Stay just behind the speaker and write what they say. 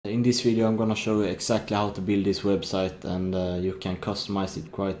in this video I'm gonna show you exactly how to build this website, and you can customize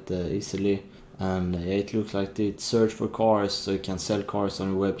it quite easily. And it looks like it. Search for cars, so you can sell cars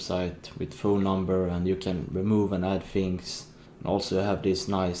on your website with phone number, and you can remove and add things. And also you have this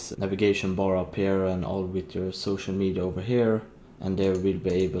nice navigation bar up here, and all with your social media over here. And there we'll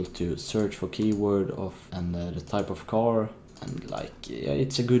be able to search for keyword of and the type of car. And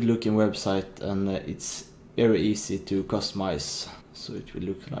it's a good looking website, and it's very easy to customize. So it will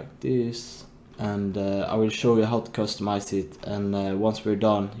look like this, and I will show you how to customize it. And once we're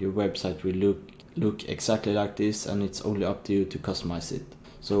done, your website will look exactly like this, and it's only up to you to customize it.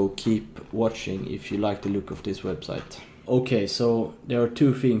 So keep watching if you like the look of this website. Okay, so there are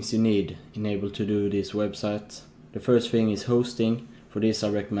two things you need in able to do this website. The first thing is hosting. For this I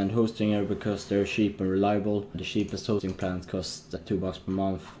recommend Hostinger because they're cheap and reliable. The cheapest hosting plan costs $2 per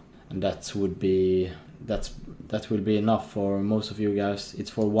month, and that will be enough for most of you guys. It's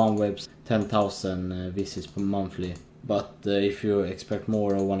for one website, 10,000 visits per monthly. But if you expect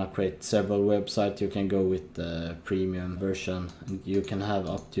more or want to create several websites, you can go with the premium version, and you can have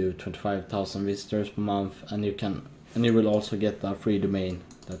up to 25,000 visitors per month, and you will also get a free domain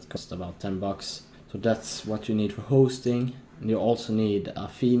that costs about $10. So that's what you need for hosting. And you also need a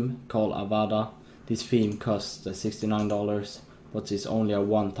theme called Avada. This theme costs $69, but it's only a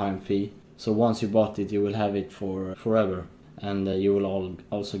one-time fee. So once you bought it, you will have it for forever, and you will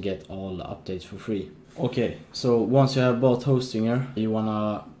also get all the updates for free. Okay, so once you have bought Hostinger, you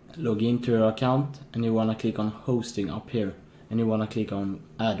wanna log into your account, and you wanna click on hosting up here, and you wanna click on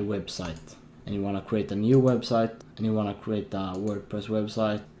add website, and you wanna create a new website, and you wanna create a WordPress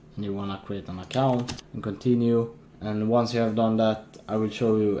website, and you wanna create an account and continue. And once you have done that, I will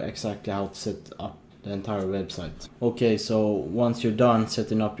show you exactly how to set up the entire website. Okay, so once you're done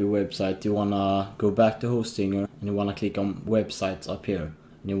setting up your website, you wanna go back to Hostinger, and you wanna click on websites up here,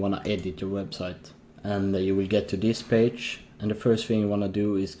 and you wanna edit your website, and you will get to this page. And the first thing you wanna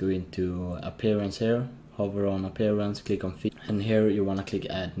do is go into appearance here, hover on appearance, click on theme, and here you wanna click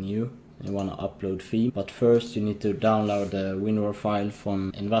add new. You want to upload theme, but first you need to download the WinRAR file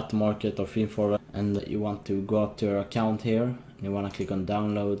from Avada Market or ThemeForest, and you want to go up to your account here, and you want to click on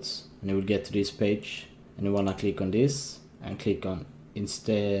downloads, and you will get to this page, and you want to click on this and click on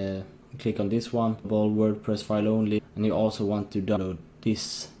this one, WordPress file only, and you also want to download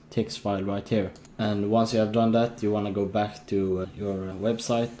this text file right here. And once you have done that, you want to go back to your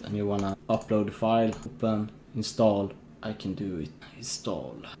website, and you want to upload the file, open, install. I can do it.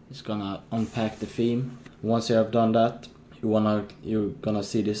 Install. It's gonna unpack the theme. Once you have done that, you're gonna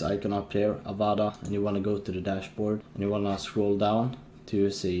see this icon up here, Avada, and you wanna go to the dashboard, and you wanna scroll down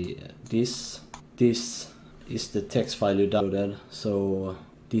to see this. This is the text file you downloaded. So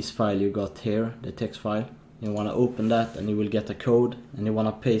this file you got here, the text file. You wanna open that, and you will get a code, and you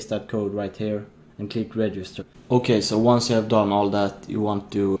wanna paste that code right here and click register. Okay, so once you have done all that, you want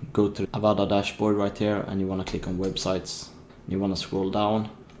to go to Avada dashboard right here, and you want to click on websites. You want to scroll down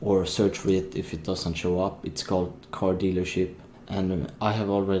or search for it if it doesn't show up. It's called car dealership, and I have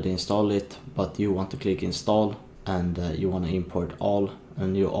already installed it, but you want to click install, and you want to import all,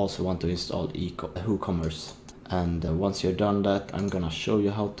 and you also want to install WooCommerce. And once you're done that, I'm gonna show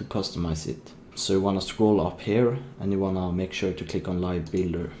you how to customize it. So you want to scroll up here, and you want to make sure to click on live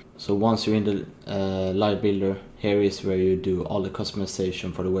builder. So once you're in the live builder, here is where you do all the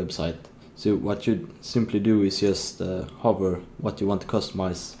customization for the website. So what you simply do is just hover what you want to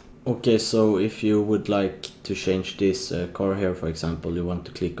customize. Okay, so if you would like to change this car here, for example, you want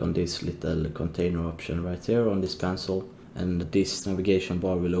to click on this little container option right here on this pencil, and this navigation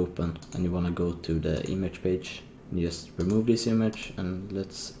bar will open, and you want to go to the image page. And just remove this image, and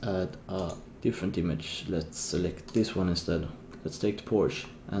let's add a different image. Let's select this one instead. Let's take the Porsche,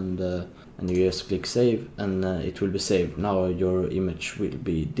 and you just click save, and it will be saved. Now your image will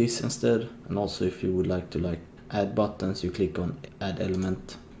be this instead. And also if you would like to add buttons, you click on add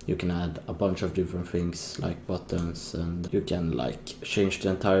element. You can add a bunch of different things like buttons, and you can change the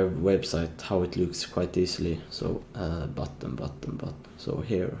entire website how it looks quite easily. So button. So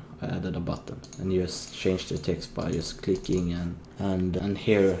here I added a button, and you just change the text by just clicking, and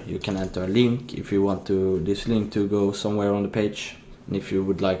here you can enter a link if you want this link to go somewhere on the page. And if you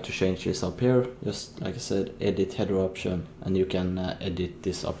would like to change this up here, just like I said, edit header option, and you can edit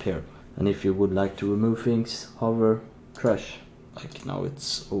this up here. And if you would like to remove things, hover, trash. Like now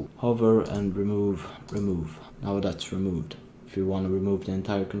it's hover and remove. Now that's removed. If you want to remove the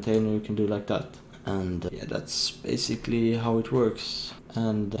entire container, you can do like that. And yeah, that's basically how it works.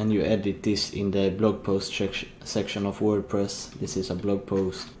 And you edit this in the blog post section of WordPress. This is a blog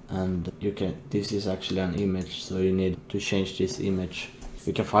post, and this is actually an image, so you need to change this image.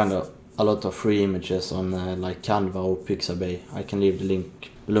 You can find a lot of free images on like Canva or Pixabay. I can leave the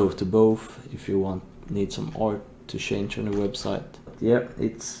link below to both if you need some art to change on your website. Yeah,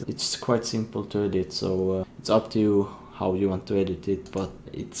 it's quite simple to edit, so it's up to you how you want to edit it, but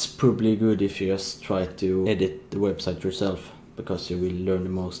it's probably good if you just try to edit the website yourself, because you will learn the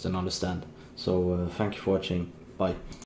most and understand. So thank you for watching. Bye.